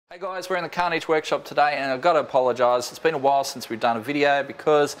Hey guys, we're in the Carnage workshop today and I've got to apologise. It's been a while since we've done a video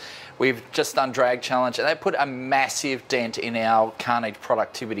because we've just done Drag Challenge and they put a massive dent in our Carnage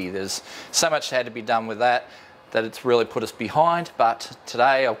productivity. There's so much that had to be done with that it's really put us behind, but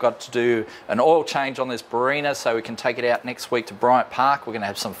today I've got to do an oil change on this Barina so we can take it out next week to Bryant Park. We're going to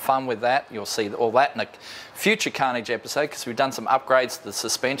have some fun with that. You'll see all that in a future Carnage episode because we've done some upgrades to the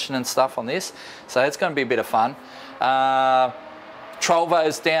suspension and stuff on this, so it's going to be a bit of fun.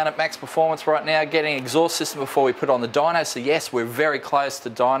 Trolvo's down at max performance right now, getting an exhaust system before we put on the dyno. So yes, we're very close to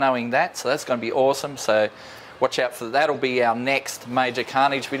dynoing that, so that's going to be awesome. So watch out for that. That'll be our next major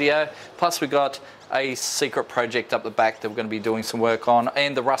Carnage video. Plus we've got a secret project up the back that we're going to be doing some work on,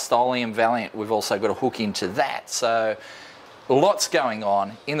 and the Rust-Oleum Valiant, we've also got to hook into that. So lots going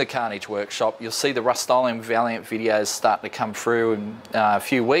on in the Carnage workshop. You'll see the Rust-Oleum Valiant videos starting to come through in a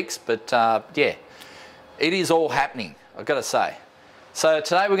few weeks, but yeah, it is all happening, I've got to say. So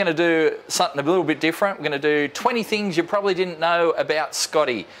today we're going to do something a little bit different. We're going to do 20 things you probably didn't know about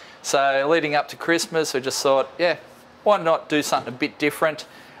Scotty. So leading up to Christmas, we just thought, yeah, why not do something a bit different?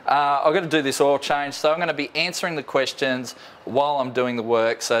 I've got to do this oil change, so I'm going to be answering the questions while I'm doing the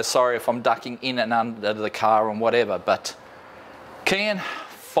work. So sorry if I'm ducking in and under the car and whatever, but Kian,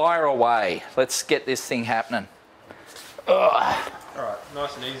 fire away. Let's get this thing happening. Ugh. All right,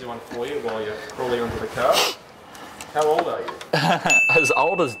 nice and easy one for you while you're crawling onto the car. How old are you? As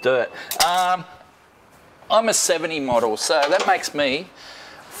old as dirt. I'm a 70 model, so that makes me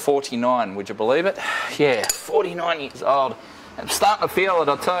 49, would you believe it? Yeah, 49 years old. I'm starting to feel it,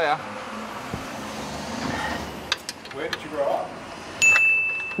 I'll tell you. Where did you grow up?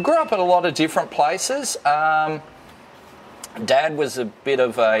 Grew up at a lot of different places. Dad was a bit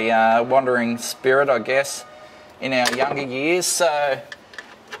of a wandering spirit, I guess, in our younger years, so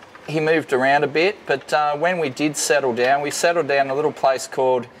he moved around a bit, but when we did settle down, we settled down in a little place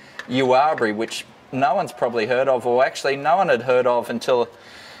called Uarbary, which no one's probably heard of, or actually no one had heard of until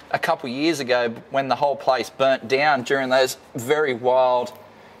a couple of years ago when the whole place burnt down during those very wild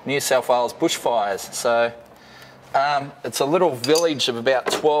New South Wales bushfires. So it's a little village of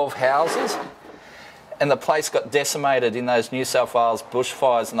about 12 houses, and the place got decimated in those New South Wales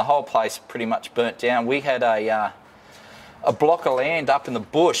bushfires and the whole place pretty much burnt down. We had a block of land up in the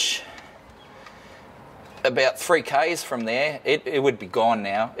bush about 3 k's from there. It would be gone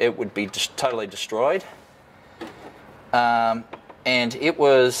now. It would be just totally destroyed. And it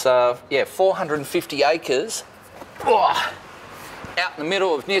was, yeah, 450 acres out in the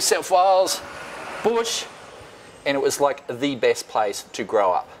middle of New South Wales bush, and it was like the best place to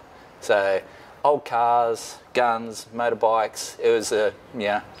grow up. So old cars, guns, motorbikes. It was a,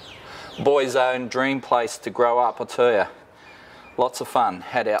 yeah, boy's own dream place to grow up, I'll tell you. Lots of fun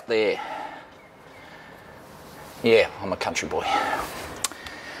had out there. Yeah, I'm a country boy.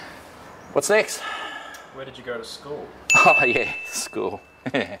 What's next? Where did you go to school? Oh yeah, school.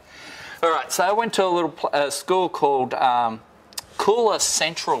 All right, so I went to a little school called Cooler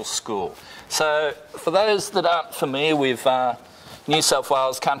Central School. So for those that aren't familiar with New South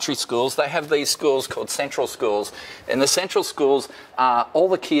Wales country schools, they have these schools called central schools. And the central schools are all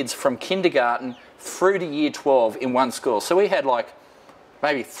the kids from kindergarten through to year 12 in one school. So we had like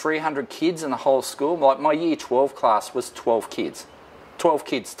maybe 300 kids in the whole school. Like my year 12 class was 12 kids. 12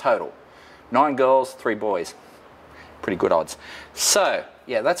 kids total. 9 girls, 3 boys. Pretty good odds. So,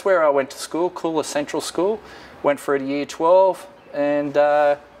 yeah, that's where I went to school, Cooler Central School. Went through to year 12 and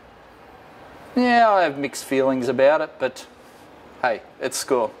yeah, I have mixed feelings about it, but hey, it's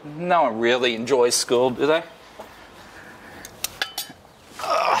school. No one really enjoys school, do they?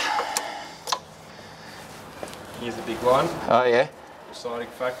 Here's the big one. Oh yeah. Deciding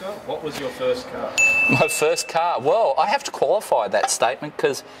factor. What was your first car? My first car? Well, I have to qualify that statement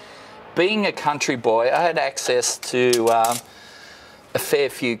because being a country boy, I had access to a fair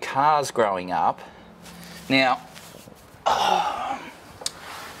few cars growing up. Now,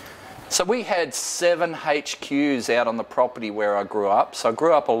 so we had 7 HQs out on the property where I grew up. So I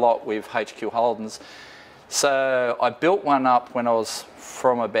grew up a lot with HQ Holdens. So I built one up when I was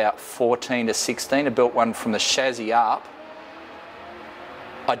from about 14 to 16. I built one from the chassis up.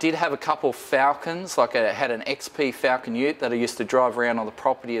 I did have a couple Falcons, like I had an XP Falcon Ute that I used to drive around on the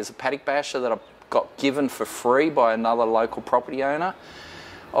property as a paddock basher that I got given for free by another local property owner.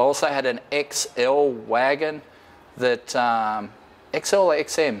 I also had an XL wagon that, XL or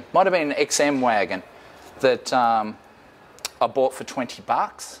XM? Might have been an XM wagon that I bought for 20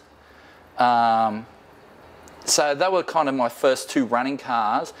 bucks. So that were kind of my first 2 running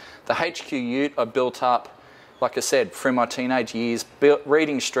cars. The HQ Ute I built up, like I said, through my teenage years,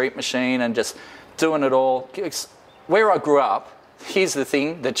 reading Street Machine and just doing it all. Where I grew up, here's the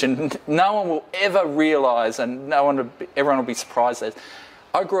thing that no one will ever realise, and everyone will be surprised at.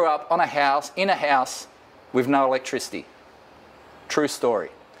 I grew up in a house with no electricity. True story.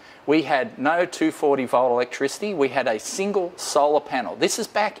 We had no 240 volt electricity. We had a single solar panel. This is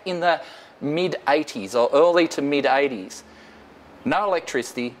back in the mid 80s or early to mid 80s. No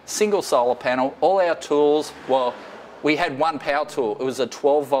electricity, single solar panel, all our tools, well, we had one power tool. It was a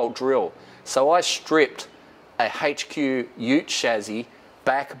 12 volt drill. So I stripped a HQ ute chassis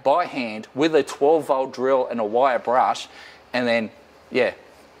back by hand with a 12 volt drill and a wire brush, and then, yeah,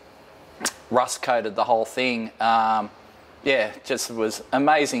 rust coated the whole thing. Yeah, just was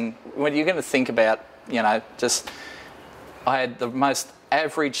amazing. When you're going to think about, you know, just, I had the most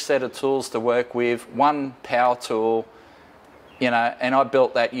average set of tools to work with, one power tool, you know, and I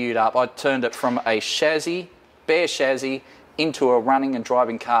built that ute up. I turned it from a chassis, bare chassis, into a running and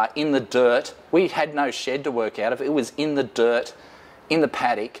driving car in the dirt. We had no shed to work out of. It was in the dirt, in the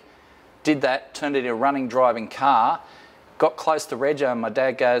paddock. Did that, turned it into a running, driving car. Got close to Rego, and my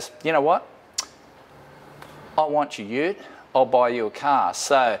dad goes, you know what? I want your ute. I'll buy you a car.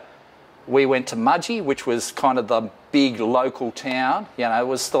 So we went to Mudgee, which was kind of the big local town. You know, it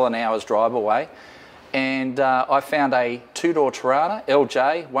was still an hour's drive away. And I found a two-door Torana,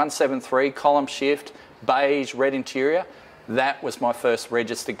 LJ, 173, column shift, beige, red interior. That was my first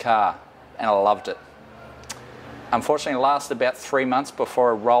registered car, and I loved it. Unfortunately, it lasted about 3 months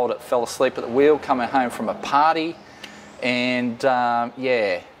before I rolled it, fell asleep at the wheel, coming home from a party, and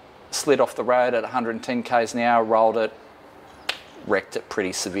yeah, slid off the road at 110 k's an hour, rolled it, wrecked it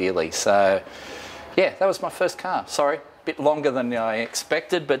pretty severely. So yeah, that was my first car. Sorry, a bit longer than I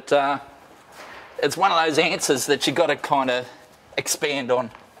expected, but it's one of those answers that you got to kind of expand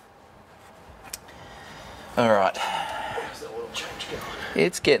on. All right.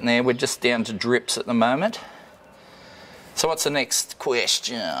 It's getting there. We're just down to drips at the moment. So what's the next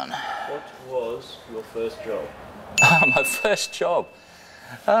question? What was your first job? My first job.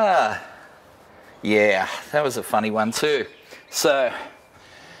 Yeah, that was a funny one too. So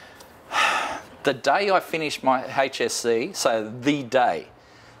the day I finished my HSC,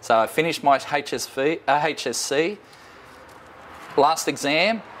 so I finished my HSC, last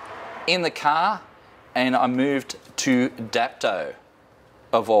exam, in the car, and I moved to Dapto,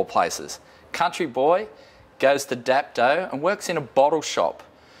 of all places. Country boy goes to Dapto and works in a bottle shop.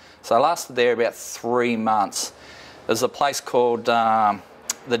 So I lasted there about 3 months. There's a place called the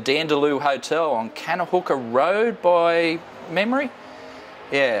Dandaloo Hotel on Kanahooka Road by memory.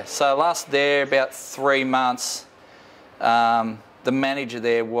 Yeah, so I lasted there about 3 months. The manager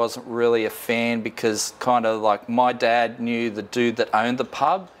there wasn't really a fan because kind of like my dad knew the dude that owned the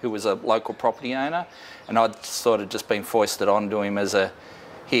pub, who was a local property owner, and I'd sort of just been foisted onto him as a,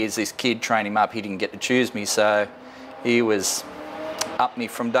 here's this kid, train him up, he didn't get to choose me, so he was up me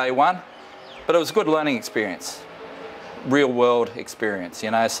from day one. But it was a good learning experience, real world experience,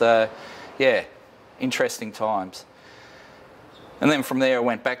 you know, so yeah, interesting times. And then from there I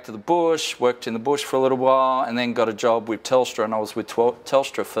went back to the bush, worked in the bush for a little while, and then got a job with Telstra, and I was with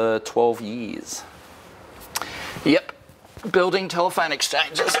Telstra for 12 years. Yep, building telephone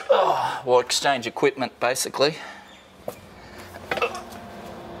exchanges, or exchange equipment basically.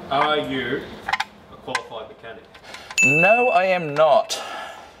 Are you a qualified mechanic? No, I am not.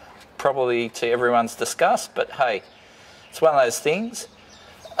 Probably to everyone's disgust, but hey, it's one of those things.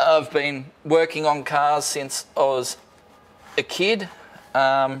 I've been working on cars since I was a kid,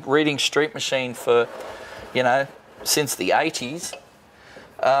 reading Street Machine for, you know, since the 80s.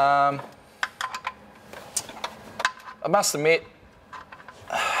 I must admit,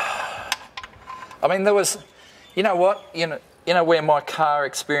 I mean, there was, you know what, you know where my car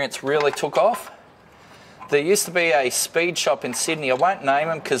experience really took off? There used to be a speed shop in Sydney. I won't name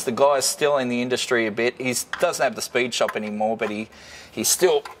him because the guy's still in the industry a bit. He doesn't have the speed shop anymore, but he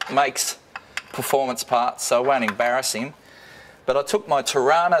still makes performance parts, so I won't embarrass him. But I took my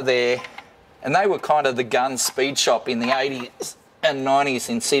Torana there, and they were kind of the gun speed shop in the 80s and 90s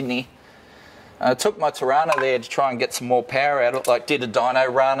in Sydney. I took my Torana there to try and get some more power out of it, like did a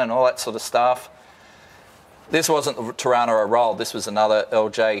dyno run and all that sort of stuff. This wasn't the Torana I rolled, this was another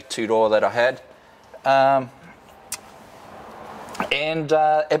LJ two-door that I had.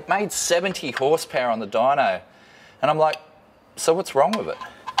 It made 70 horsepower on the dyno. And I'm like, so what's wrong with it?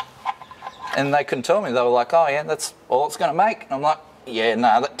 And they couldn't tell me. They were like, oh yeah, that's all it's going to make. And I'm like, yeah,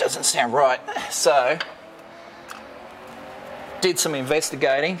 no, that doesn't sound right. So, did some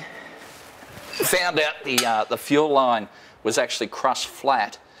investigating. Found out the fuel line was actually crushed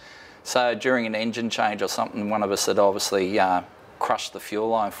flat. So during an engine change or something, one of us had obviously crushed the fuel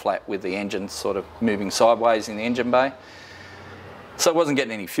line flat with the engine sort of moving sideways in the engine bay. So I wasn't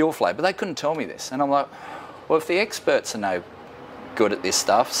getting any fuel flow, but they couldn't tell me this. And I'm like, well, if the experts are no good at this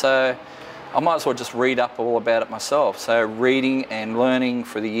stuff, so I might as well just read up all about it myself. So reading and learning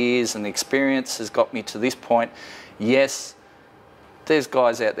for the years and the experience has got me to this point. Yes, there's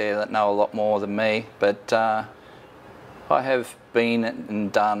guys out there that know a lot more than me, but I have been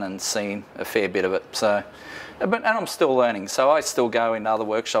and done and seen a fair bit of it. So, and I'm still learning. So I still go into other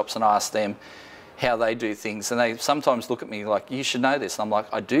workshops and ask them how they do things, and they sometimes look at me like, you should know this. And I'm like,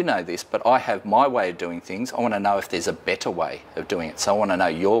 I do know this, but I have my way of doing things. I want to know if there's a better way of doing it. So I want to know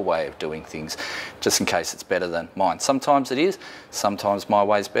your way of doing things, just in case it's better than mine. Sometimes it is, sometimes my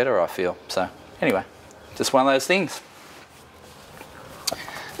way's better, I feel. So anyway, just one of those things.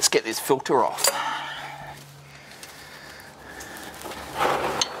 Let's get this filter off.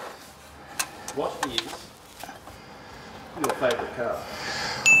 What is your favourite car?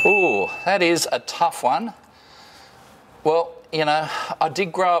 Oh, that is a tough one. Well, you know, I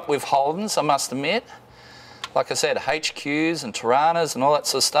did grow up with Holdens, I must admit. Like I said, HQs and Tiranas and all that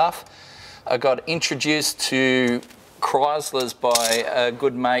sort of stuff. I got introduced to Chryslers by a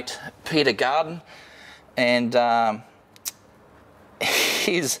good mate, Peter Garden, and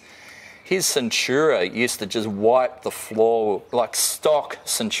his Centura used to just wipe the floor, like stock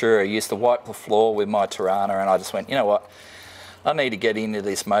Centura used to wipe the floor with my Tirana, and I just went, you know what? I need to get into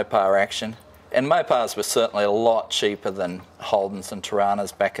this Mopar action. And Mopars were certainly a lot cheaper than Holdens and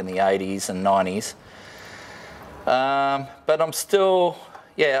Tiranas back in the 80s and 90s. But I'm still,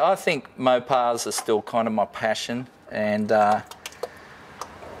 yeah, I think Mopars are still kind of my passion. And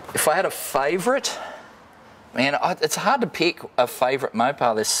if I had a favourite, man, it's hard to pick a favourite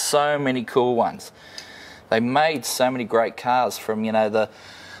Mopar. There's so many cool ones. They made so many great cars, from, you know, the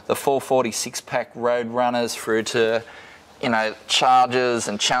 440 6-pack road runners through to, you know, Chargers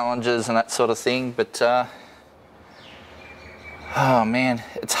and Challengers and that sort of thing. But, oh man,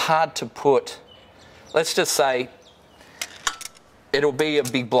 it's hard to put. Let's just say it'll be a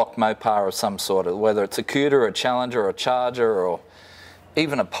big block Mopar of some sort, whether it's a Cuda or a Challenger or a Charger or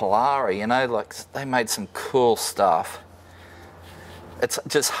even a Polari, you know, like they made some cool stuff. It's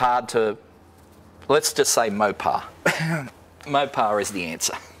just hard to, let's just say Mopar. Mopar is the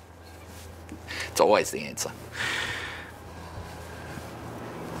answer. It's always the answer.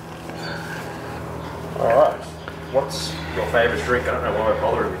 Alright, what's your favourite drink? I don't know why we're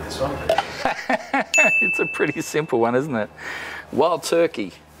bothering with this one. It's a pretty simple one, isn't it? Wild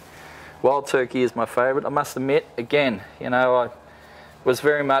Turkey. Wild Turkey is my favourite. I must admit, again, you know, I was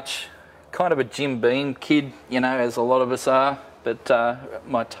very much kind of a Jim Beam kid, you know, as a lot of us are, but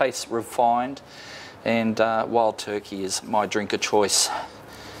my tastes refined, and Wild Turkey is my drink of choice.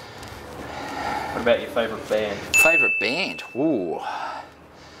 What about your favourite band? Favourite band? Ooh.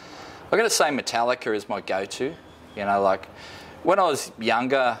 I've got to say Metallica is my go-to. You know, like when I was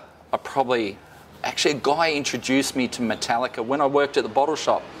younger, actually a guy introduced me to Metallica when I worked at the bottle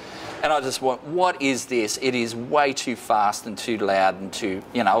shop. And I just went, what is this? It is way too fast and too loud and too,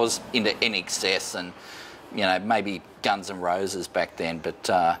 you know, I was into NXS and, you know, maybe Guns N' Roses back then. But,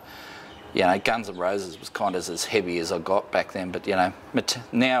 you know, Guns N' Roses was kind of as heavy as I got back then. But, you know,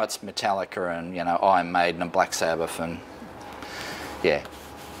 now it's Metallica and, you know, Iron Maiden and Black Sabbath and, yeah.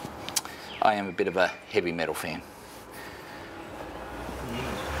 I am a bit of a heavy metal fan.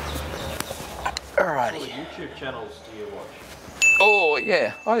 Alrighty. What YouTube channels do you watch? Oh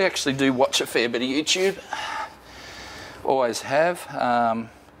yeah, I actually do watch a fair bit of YouTube. Always have.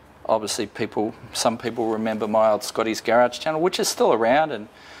 Obviously some people remember my old Scotty's Garage channel, which is still around and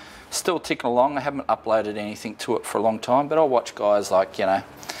still ticking along. I haven't uploaded anything to it for a long time, but I watch guys like, you know,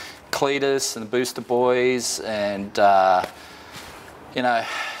 Cletus and the Booster Boys and you know,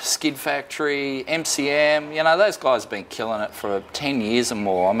 Skid Factory, MCM, you know, those guys have been killing it for 10 years or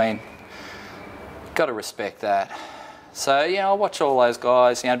more. I mean, got to respect that. So, yeah, I watch all those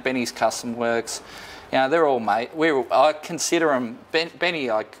guys, you know, Benny's Custom Works, you know, they're all mate. I consider them, Benny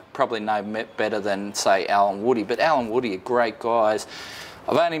I probably know better than, say, Alan Woody, but Alan Woody are great guys.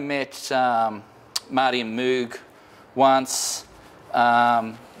 I've only met Marty and Moog once.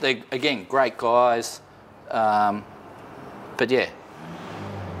 They're, again, great guys. But, yeah.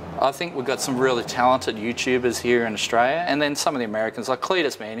 I think we've got some really talented YouTubers here in Australia, and then some of the Americans, like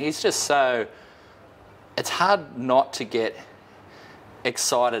Cletus, man, he's just so, it's hard not to get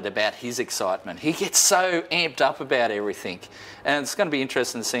excited about his excitement. He gets so amped up about everything, and it's going to be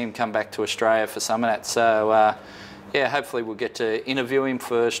interesting to see him come back to Australia for some of that. So, yeah, hopefully we'll get to interview him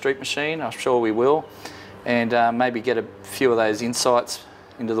for Street Machine. I'm sure we will, and maybe get a few of those insights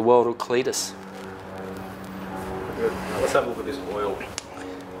into the world of Cletus. Good. Now let's have a look at this oil.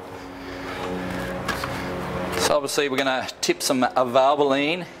 So obviously we're going to tip some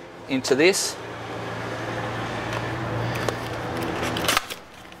valvoline into this.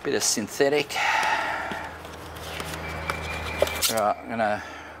 Bit of synthetic. Right,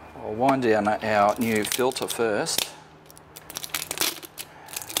 I'll wind down our new filter first.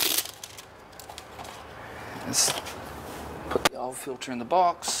 Let's put the old filter in the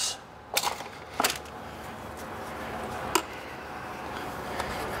box.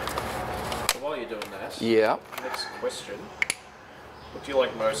 While you're doing that, Yeah. next question. What do you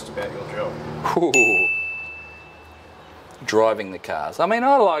like most about your job? Ooh. Driving the cars. I mean,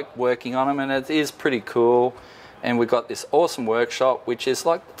 I like working on them, and it is pretty cool. And we've got this awesome workshop, which is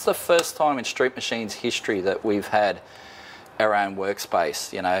like, it's the first time in Street Machines history that we've had our own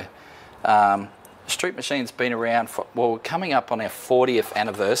workspace, you know. Street Machines been around for, well, we're coming up on our 40th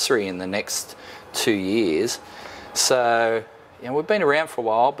anniversary in the next 2 years. So, you know, we've been around for a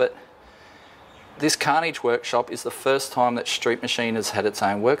while, but this Carnage workshop is the first time that Street Machine has had its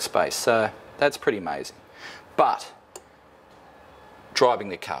own workspace. So that's pretty amazing. But driving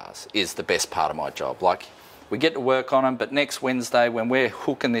the cars is the best part of my job. Like, we get to work on them, but next Wednesday when we're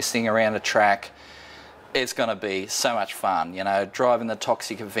hooking this thing around a track, it's going to be so much fun, you know, driving the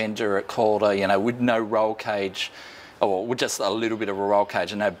Toxic Avenger at Calder, you know, with no roll cage, or with just a little bit of a roll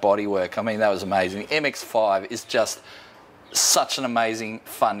cage and no bodywork. I mean, that was amazing. MX-5 is just such an amazing,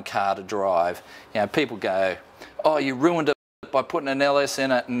 fun car to drive. You know, people go, oh, you ruined it by putting an LS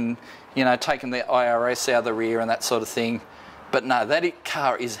in it and, you know, taking the IRS out of the rear and that sort of thing. But no, that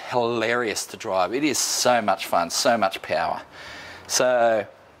car is hilarious to drive. It is so much fun, so much power. So,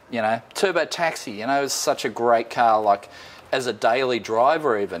 you know, Turbo Taxi, you know, is such a great car, like as a daily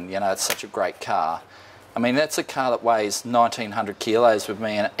driver even, you know, it's such a great car. I mean, that's a car that weighs 1,900 kilos with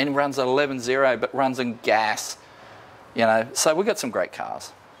me and runs at 11.0, but runs on gas, you know. So we've got some great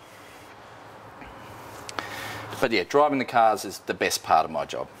cars. But yeah, driving the cars is the best part of my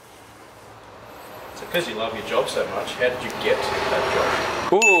job. So because you love your job so much, how did you get that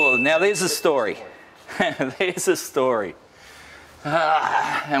job? Ooh, now there's a story. There's a story.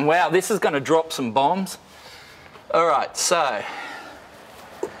 And wow, this is going to drop some bombs. All right, so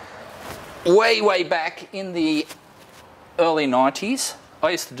way back in the early 90s, I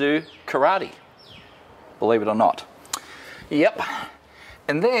used to do karate, believe it or not. Yep.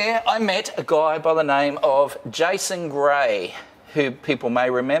 And there I met a guy by the name of Jason Gray, who people may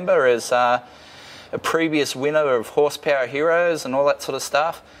remember as a previous winner of Horsepower Heroes and all that sort of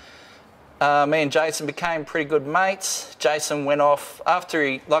stuff. Me and Jason became pretty good mates. Jason went off after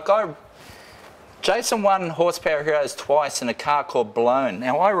he, Jason won Horsepower Heroes twice in a car called Blown.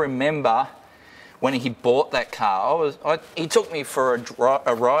 Now I remember when he bought that car, he took me for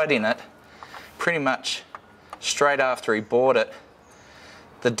a ride in it pretty much straight after he bought it.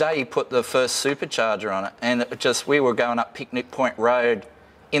 The day he put the first supercharger on it, and it just, we were going up Picnic Point Road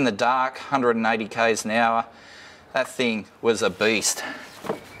in the dark, 180 k's an hour. That thing was a beast.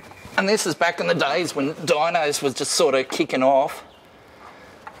 And this is back in the days when dynos was just sort of kicking off.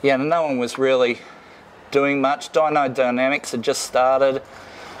 Yeah, no one was really doing much. Dyno Dynamics had just started.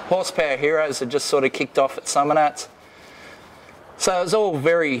 Horsepower Heroes had just sort of kicked off at Summernats. So it was all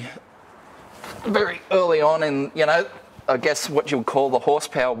very early on in, you know, I guess what you would call the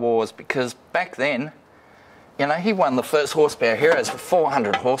horsepower wars, because back then, you know, he won the first Horsepower Heroes for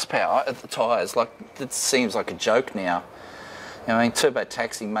 400 horsepower at the tyres. Like, it seems like a joke now. You know, I mean, Turbo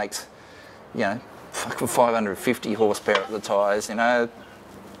Taxi makes, you know, fucking 550 horsepower at the tyres, you know,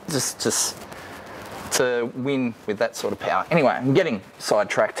 just to win with that sort of power. Anyway, I'm getting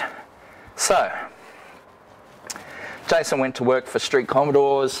sidetracked. So, Jason went to work for Street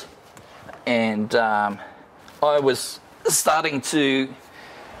Commodores, and I was starting to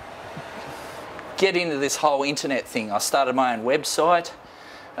get into this whole internet thing. I started my own website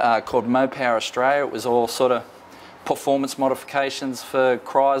called Mopower Australia. It was all sort of performance modifications for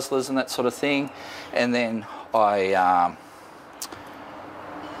Chryslers and that sort of thing. And then I,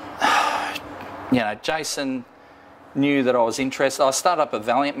 you know, Jason knew that I was interested. I started up a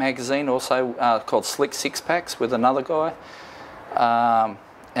Valiant magazine also called Slick Six Packs with another guy.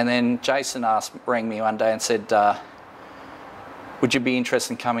 And then Jason rang me one day and said, would you be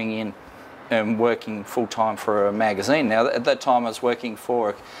interested in coming in and working full-time for a magazine? Now, at that time I was working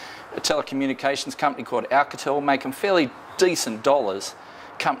for a telecommunications company called Alcatel, making fairly decent dollars.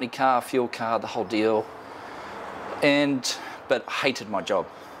 Company car, fuel card, the whole deal. But hated my job,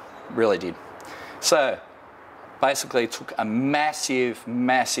 really did. So basically took a massive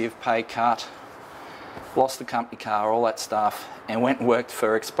pay cut, lost the company car, all that stuff, and went and worked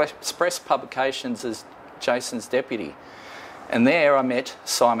for Express Publications as Jason's deputy. And there I met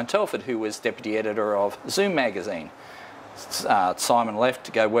Simon Telford, who was deputy editor of Zoom magazine. Simon left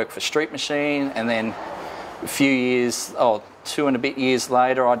to go work for Street Machine, and then a few years, 2 and a bit years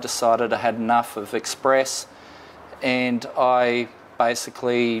later, I decided I had enough of Express, and I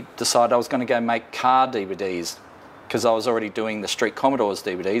basically decided I was going to go make car DVDs, because I was already doing the Street Commodores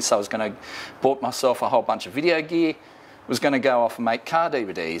DVDs, so I was going to bought myself a whole bunch of video gear, was going to go off and make car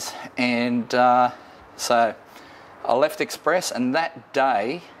DVDs. And so I left Express, and that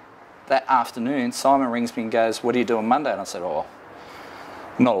day, that afternoon, Simon rings me and goes, "What are you doing Monday?" And I said, "Oh,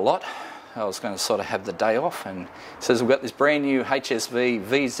 not a lot. I was going to sort of have the day off." And he says, "We've got this brand new HSV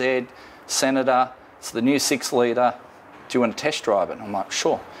VZ Senator. It's the new 6 litre. Do you want to test drive it?" And I'm like,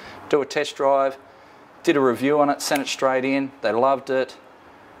 "Sure." Do a test drive, did a review on it, sent it straight in. They loved it.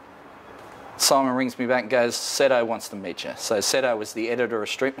 Simon rings me back and goes, "Seto wants to meet you." So Seto was the editor of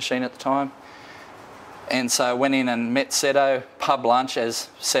Street Machine at the time. And so I went in and met Seto, pub lunch, as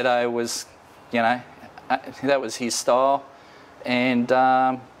Seto was, you know, that was his style. And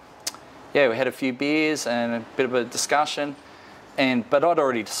yeah, we had a few beers and a bit of a discussion. But I'd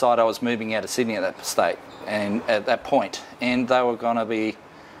already decided I was moving out of Sydney at that state, and at that point. And they were going to be,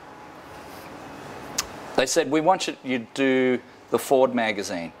 they said, "We want you to do the Ford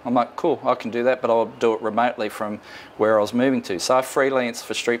magazine." I'm like, "Cool, I can do that, but I'll do it remotely from where I was moving to." So I freelanced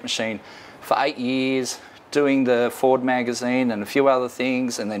for Street Machine for 8 years, doing the Ford magazine and a few other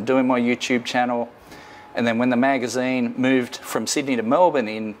things, and then doing my YouTube channel. And then when the magazine moved from Sydney to Melbourne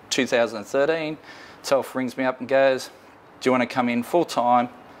in 2013, Telf rings me up and goes, "Do you want to come in full time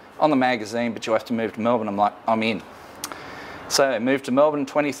on the magazine, but you have to move to Melbourne?" I'm like, "I'm in." So I moved to Melbourne in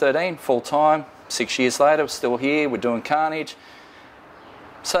 2013, full time. 6 years later, we're still here, we're doing Carnage.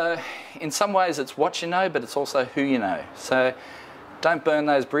 So in some ways it's what you know, but it's also who you know. So don't burn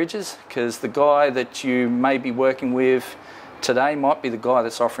those bridges, because the guy that you may be working with today might be the guy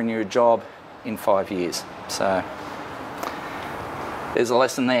that's offering you a job in 5 years. So there's a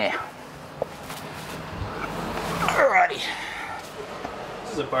lesson there. Alrighty.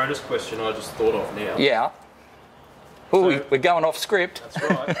 This is a bonus question I just thought of now. Yeah. Oh, so, we're going off script. That's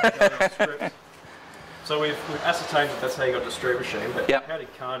right, we're going off script. So we've ascertained that that's how you got to Street Machine, but yep. How did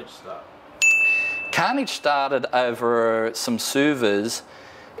Carnage start? Carnage started over some servers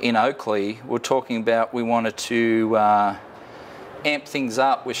in Oakley. We're talking about, we wanted to amp things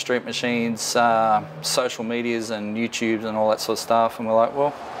up with Street Machines, social medias and YouTubes and all that sort of stuff. And we're like,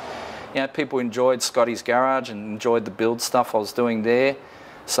 well, you know, people enjoyed Scotty's Garage and enjoyed the build stuff I was doing there.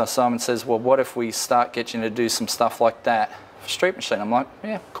 So Simon says, well, what if we start getting you to do some stuff like that for Street Machine? I'm like,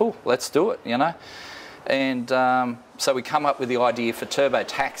 yeah, cool, let's do it, you know. And so we come up with the idea for Turbo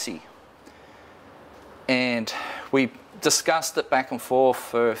Taxi. And we discussed it back and forth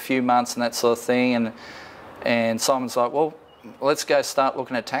for a few months and that sort of thing. And Simon's like, well, let's go start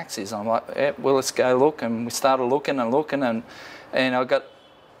looking at taxis. And I'm like, yeah, well, let's go look. And we started looking and looking. And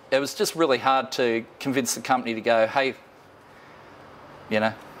it was just really hard to convince the company to go, hey, you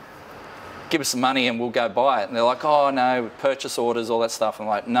know, give us some money and we'll go buy it. And they're like, oh, no, purchase orders, all that stuff. I'm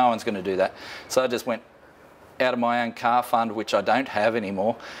like, no one's going to do that. So I just went out of my own car fund, which I don't have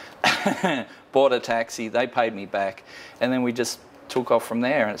anymore, bought a taxi, they paid me back, and then we just took off from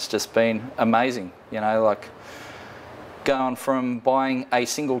there. And it's just been amazing, you know, like going from buying a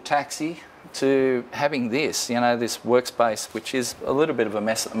single taxi to having this, you know, this workspace, which is a little bit of a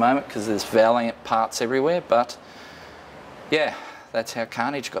mess at the moment because there's Valiant parts everywhere. But yeah, that's how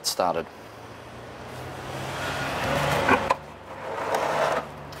Carnage got started.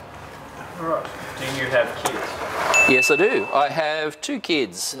 All right. Do you have kids? Yes, I do. I have 2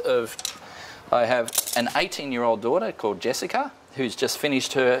 kids. I have an 18-year-old daughter called Jessica, who's just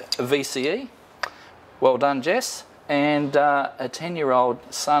finished her VCE. Well done, Jess. And a 10-year-old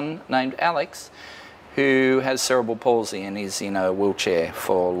son named Alex, who has cerebral palsy and is in a wheelchair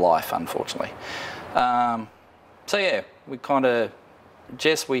for life, unfortunately. So yeah, we kind of,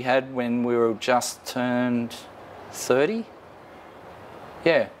 Jess we had when we were just turned 30.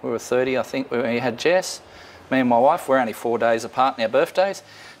 Yeah, we were 30, I think, when we had Jess. Me and my wife, we're only 4 days apart in our birthdays.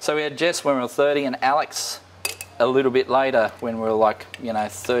 So we had Jess when we were 30 and Alex a little bit later when we were like, you know,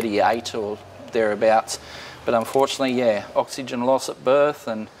 38 or thereabouts. But unfortunately, yeah, oxygen loss at birth,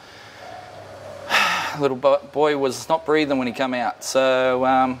 and little boy was not breathing when he came out.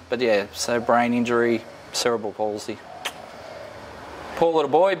 So, but yeah, so brain injury, cerebral palsy. Poor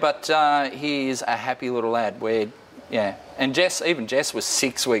little boy, but he is a happy little lad. Yeah, and Jess, even Jess was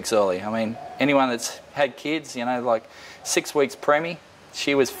 6 weeks early. I mean, anyone that's had kids, you know, like 6 weeks preemie,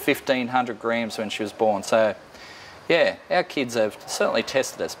 she was 1,500 grams when she was born. So, yeah, our kids have certainly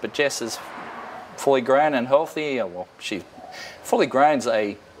tested us, but Jess is fully grown and healthy. Well, she's Fully grown's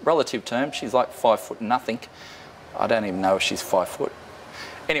a relative term. She's like 5 foot nothing. I don't even know if she's 5 foot.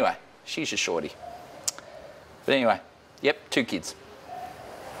 Anyway, she's a shorty. But anyway, yep, 2 kids.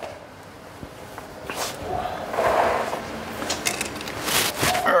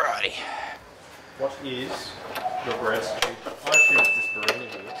 Alrighty. What is your greatest achievement? I assume it's this Barina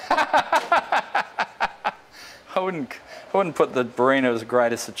here. I wouldn't put the Barina as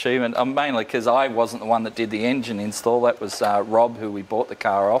greatest achievement, mainly because I wasn't the one that did the engine install. That was Rob, who we bought the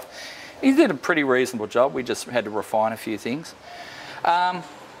car off. He did a pretty reasonable job. We just had to refine a few things. I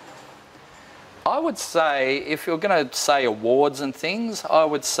would say, if you're going to say awards and things, I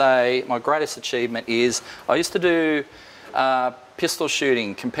would say my greatest achievement is I used to do pistol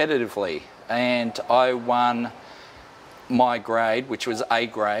shooting competitively, and I won my grade, which was A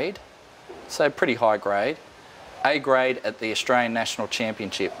grade, so pretty high grade. A grade at the Australian National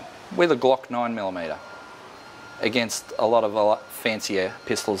Championship with a Glock 9mm against a lot of fancier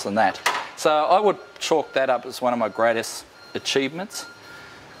pistols than that. So I would chalk that up as one of my greatest achievements.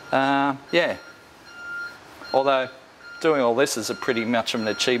 Yeah. Although doing all this is a pretty much of an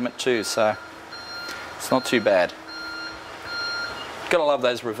achievement too, so it's not too bad. Gotta love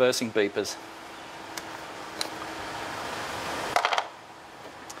those reversing beepers.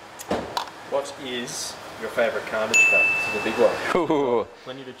 What is your favourite Carnage car? This is a big one. Ooh.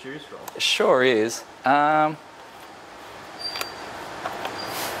 Plenty to choose from. Sure is.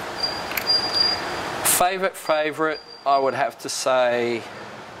 Favourite, I would have to say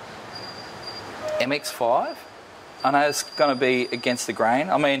MX-5. I know it's going to be against the grain.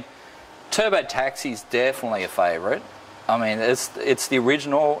 I mean, Turbo Taxi's definitely a favourite. I mean, it's the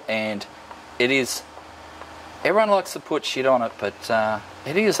original, and it is. Everyone likes to put shit on it, but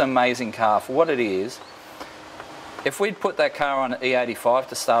it is an amazing car for what it is. If we'd put that car on an E85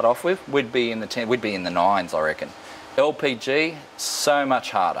 to start off with, we'd be in the 9s, I reckon. LPG, so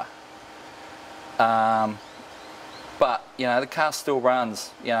much harder. But you know, the car still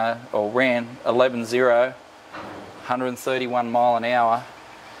runs, you know, or ran 11.0, 131 mile an hour.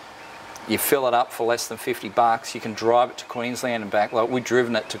 You fill it up for less than $50. You can drive it to Queensland and back. Like, we've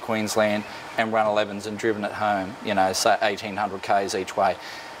driven it to Queensland and run 11s and driven it home, you know, so 1,800 k's each way.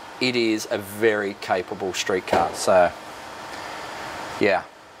 It is a very capable street car. So yeah,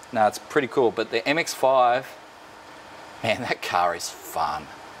 no, it's pretty cool. But the MX-5, man, that car is fun.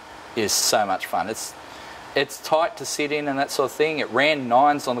 It is so much fun. It's tight to sit in and that sort of thing. It ran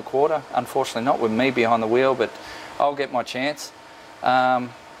 9s on the quarter. Unfortunately not with me behind the wheel, but I'll get my chance.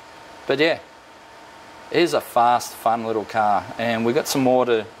 But yeah, it is a fast, fun little car, and we've got some more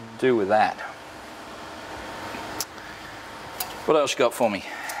to do with that. What else you got for me?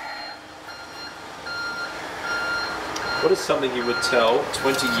 What is something you would tell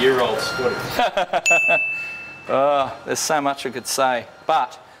 20-year-old Scotty? Oh, there's so much I could say,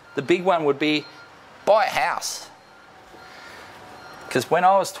 but the big one would be buy a house. Because when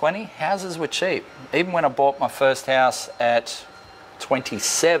I was 20, houses were cheap. Even when I bought my first house at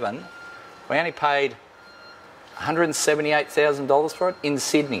 27, we only paid $178,000 for it in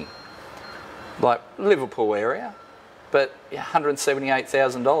Sydney, like Liverpool area, but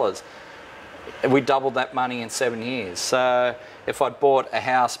 $178,000. We doubled that money in 7 years. So if I'd bought a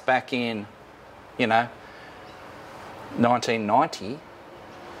house back in, you know, 1990,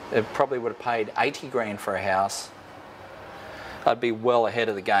 it probably would have paid 80 grand for a house. I'd be well ahead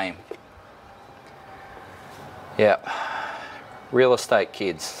of the game. Yeah. Real estate,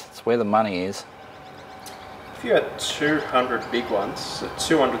 kids. It's where the money is. If you had 200 big ones at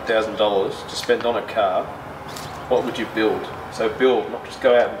 $200,000 to spend on a car, what would you build? So build, not just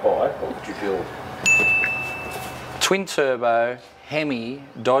go out and buy. What would you build? Twin turbo, Hemi,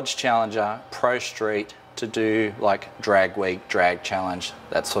 Dodge Challenger, Pro Street to do like drag week, drag challenge,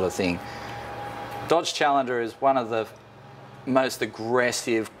 that sort of thing. Dodge Challenger is one of the most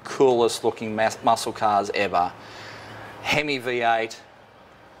aggressive, coolest looking muscle cars ever. Hemi V8,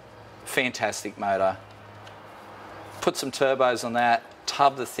 fantastic motor. Put some turbos on that,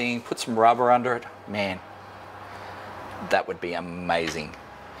 tub the thing, put some rubber under it. Man, that would be amazing.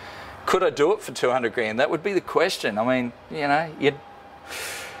 Could I do it for 200 grand? That would be the question. I mean, you know,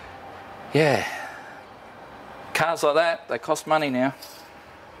 yeah. Cars like that, they cost money now.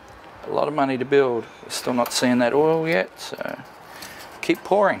 A lot of money to build. We're still not seeing that oil yet, so keep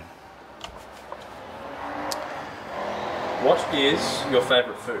pouring. What is your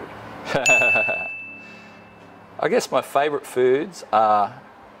favourite food? I guess my favourite foods are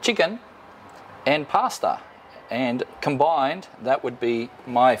chicken and pasta, and combined that would be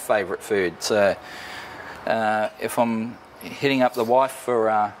my favourite food. So if I'm hitting up the wife for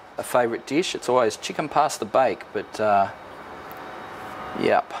a favourite dish, it's always chicken pasta bake, but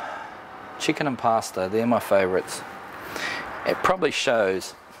Yep. Chicken and pasta, they're my favourites. It probably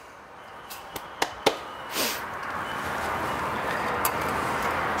shows.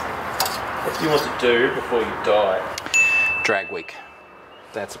 What do you want to do before you die? Drag week.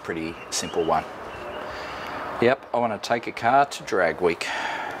 That's a pretty simple one. Yep, I want to take a car to drag week.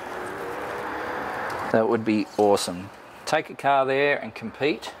 That would be awesome. Take a car there and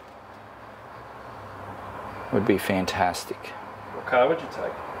compete would be fantastic. What car would you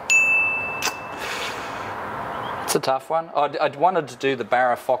take? It's a tough one. I'd wanted to do the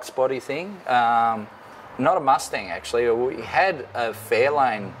Barra Fox body thing. Not a Mustang actually. We had a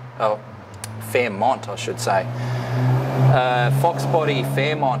Fairlane, Fairmont I should say. Fox body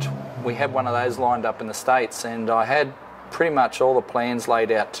Fairmont. We had one of those lined up in the States, and I had pretty much all the plans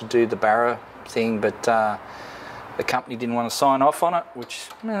laid out to do the Barra thing, but the company didn't want to sign off on it, which,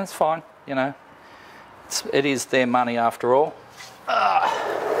 that's fine, you know. It is their money after all. I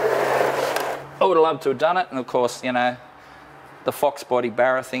would have loved to have done it, and of course, you know, the Fox body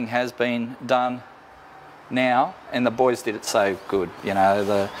Barra thing has been done now, and the boys did it so good. You know,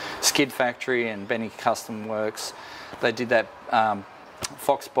 the Skid Factory and Benny Custom Works, they did that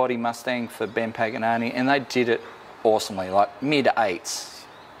Fox body Mustang for Ben Paganoni, and they did it awesomely, like mid-8s.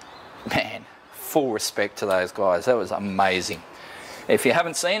 Man, full respect to those guys. That was amazing. If you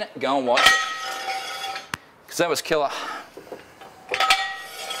haven't seen it, go and watch it, because that was killer.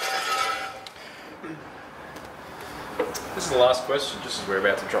 This is the last question, just as we're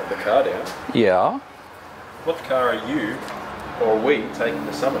about to drop the car down. Yeah. What car are you, or are we, taking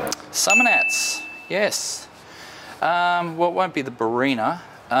to Summernats? Summernats, yes. Well, it won't be the Barina.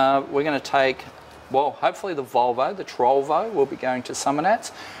 We're going to take, well, hopefully the Volvo, the Trollvo, will be going to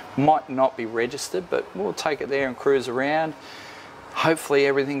Summernats. Might not be registered, but we'll take it there and cruise around. Hopefully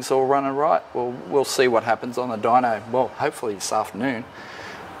everything's all running right. We'll see what happens on the dyno. Well, hopefully this afternoon.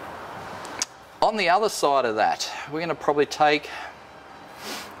 On the other side of that, we're going to probably take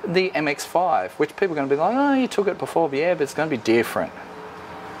the MX-5, which people are going to be like, oh, you took it before. But yeah, but it's going to be different.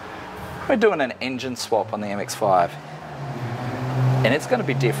 We're doing an engine swap on the MX-5, and it's going to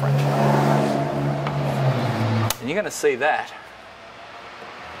be different. And you're going to see that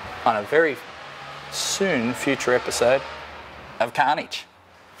on a very soon future episode of Carnage.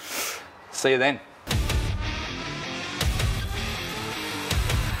 See you then.